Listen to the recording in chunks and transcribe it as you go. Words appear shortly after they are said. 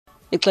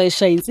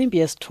Ixesha intsimbi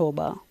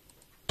yesithoba.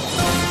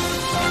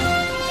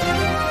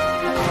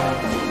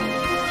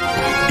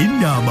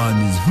 Indaba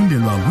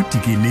nizifundelwa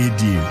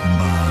nguDikeledi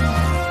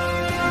Mbanda.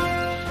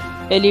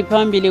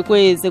 Eliphambili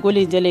kwezi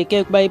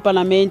kulindeleke ukuba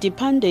ipalamente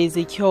iphande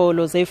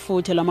izityholo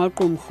ngefuthe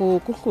lamaqumrhu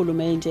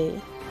kurhulumente.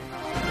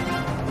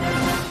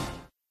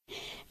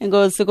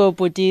 Enkosi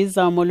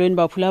koobhutiza molweni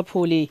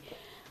baphulaphuli.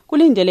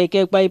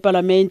 Kulindeleke ukuba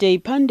ipalamente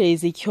iphande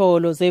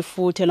izityholo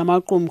ngefuthe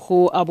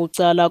lamaqumrhu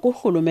abucala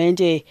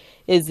kurhulumente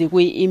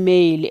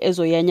ezikwi-imeyili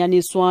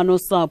ezoyanyaniswa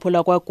nosapho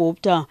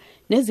lakwaGupta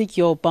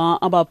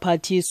nezidyobha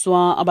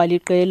abaphathiswa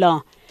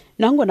abaliqela.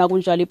 Nangona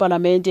kunjalo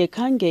ipalamente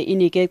khange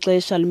inike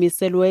ixesha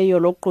limiselweyo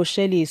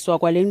lokuqosheliswa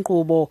kwale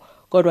nkqubo,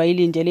 kodwa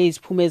ilindele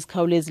iziphumo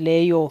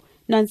ezikhawulezileyo.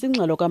 Nantsi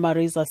ingxelo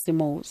kaMarisa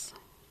Simos.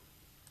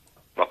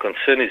 My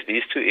concern is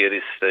these two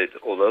areas that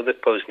although they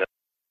pose no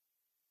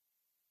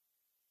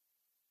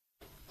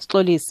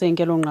Sixolise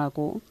ngelo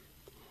nqaku.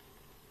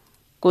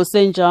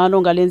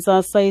 Kusenjalo ngale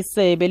ntsasa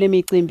isebe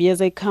lemicimbi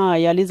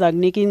yezekhaya liza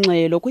kunika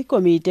ingxelo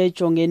kwikomiti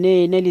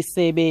ejongene neli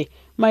sebe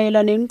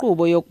mayelana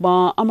nenkqubo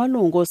yokuba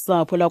amalungu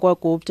osapho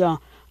lakwaGupta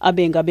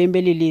abe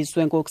ngabemeli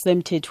lizwe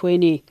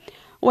ngokusemthethweni.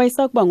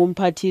 Wayesakuba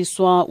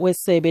ngumphathiswa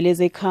wesebe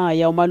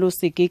lezekhaya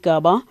uMalusi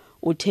Gigaba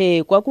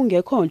uthe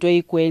kwakungekho nto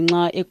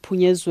igwenxa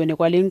ekuphunyezweni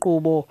kwale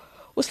nkqubo.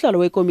 Usihlalo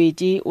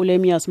wekomiti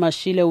uLemias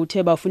Mashile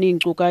uthe bafuna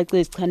iinkcukacha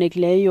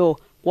ezichanekileyo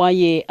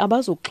kwaye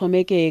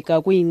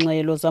abazukuxhomekeka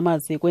kwiingxelo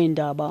zamaziko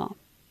eendaba.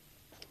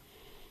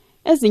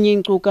 Ezinye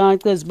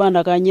iinkcukacha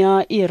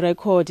ezibandakanya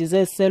iirekhodi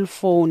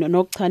zee-cellphone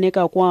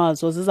nokuchaneka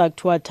kwazo ziza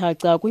kuthiwa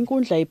thaca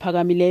kwinkundla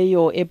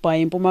ephakamileyo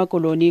eBhayi eMpuma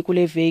Koloni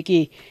kule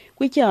veki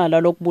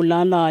kwityala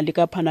lokubulala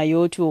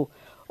likaPanayotu.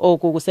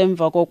 Oku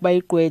kusemva kokuba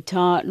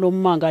igqwetha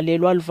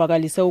lommangalelwa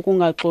livakalise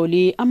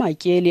ukungaxoli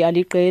amatyeli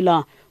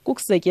aliqela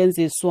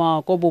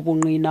kukusetyenziswa kobu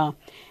bungqina.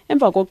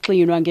 Emva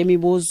kokuxinwa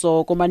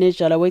ngemibuzo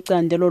komanejala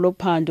wecandelo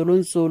lophando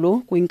lunzulu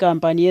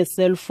kwinkampani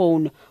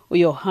ye-cellphone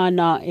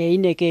uYohana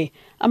Heineke,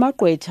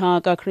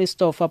 amagqwetha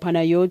kaChristopher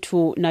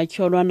Panayotu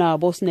natyholwa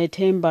nabo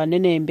Sinethemba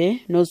Nenembe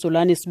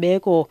noZulani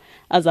Sibeko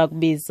aza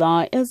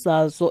kubiza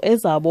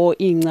ezabo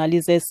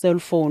iingcali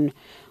ze-cellphone.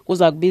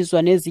 Kuza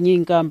kubizwa nezinye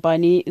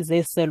iinkampani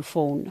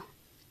ze-cellphone.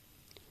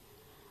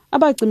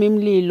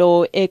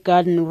 Abacimi-mlilo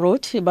eGarden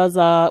Road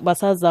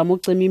basazama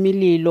ucima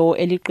imililo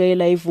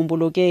eliqela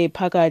ivumbuluke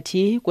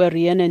phakathi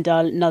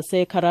kweRienendaal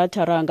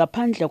naseKaratara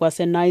ngaphandle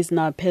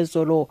kwaseNice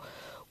phezolo.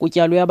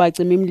 Kutyalwe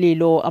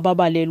abacimi-mlilo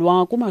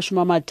ababalelwa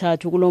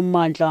ku-30 kulo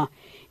mmandla.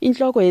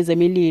 Intloko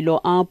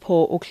yezemililo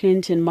apho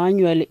uClinton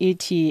Manuel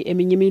ithi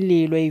eminye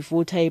imililo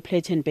ivutha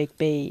ePlettenberg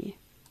Bay.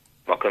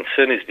 My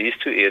concern is these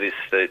two areas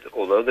that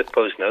although they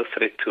pose no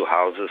threat to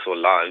houses or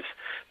lives,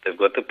 they've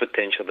got the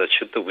potential that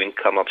should the wind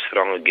come up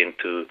strong again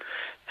to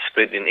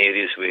spread in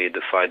areas where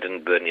the fire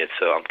didn't burn yet.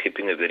 So I'm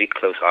keeping a very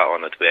close eye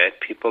on it. We had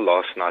people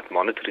last night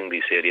monitoring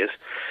these areas,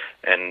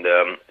 and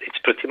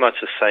it's pretty much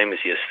the same as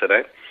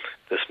yesterday.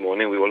 This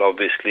morning we will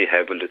obviously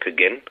have a look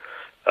again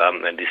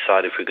and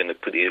decide if we're going to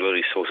put aerial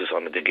resources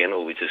on it again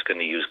or we're just going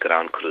to use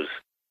ground crews.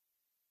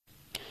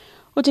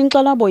 Uthi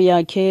inkxalabo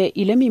yakhe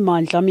ile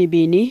mimandla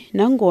mibini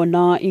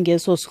nangona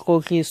ingeso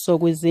sirhohliso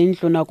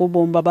kwizindlu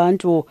nakubomi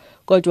babantu,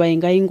 kodwa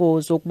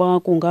ingayingozi ukuba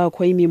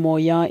kungakho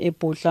imimoya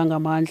ebhudla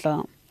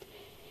ngamandla.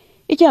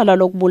 Ityala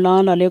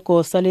lokubulala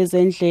legosa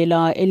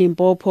lezendlela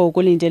eLimpopo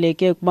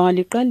kulindeleke ukuba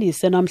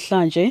liqalise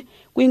namhlanje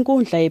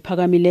kwinkundla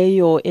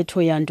ephakamileyo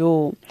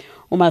eThoyandou.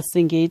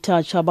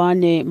 uMasingita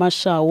Chabane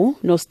Mashawu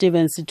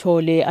noSteven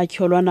Sithole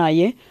atyholwa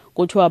naye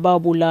kuthiwa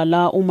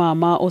babulala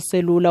umama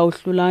oselula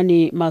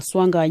uHlulani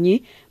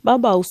Maswanganyi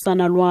baba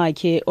usana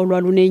lwakhe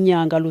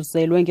olwalunenyanga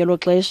luzelwe ngelo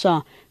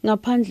xesha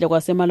ngaphandle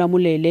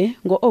kwaseMalamulele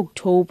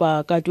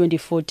ngo-Okthobha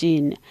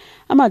ka-2014.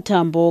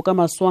 Amathambo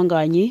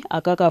kaMaswanganyi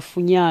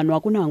akakafunyanwa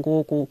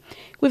kunangoku.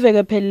 Kwiveki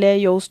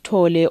ephelileyo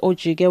uSithole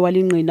ojike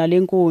walingqina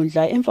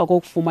lenkundla emva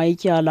kokuvuma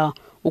ityala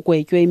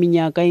ugwetywe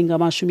iminyaka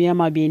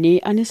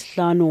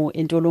engama-25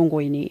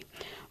 entolongweni.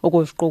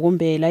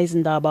 Ukuziqukumbela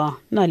izindaba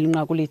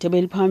nalinqaku lethu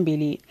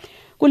ebeliphambili.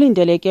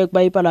 Kulindeleke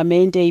ukuba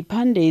ipalamente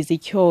iphande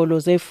izityholo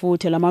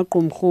ngefuthe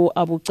lamaqumrhu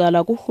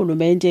abucala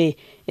kurhulumente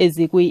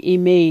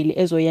ezikwi-imeyili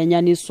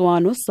ezoyanyaniswa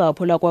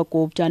nosapho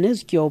lakwaGupta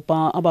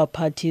nezidyobha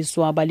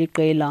abaphathiswa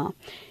abaliqela.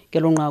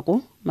 Ngelo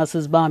nqaku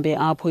masizibambe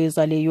apho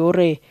izale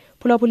yure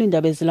phulaphula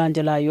iindaba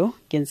ezilandelayo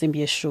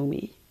ngentsimbi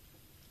 10.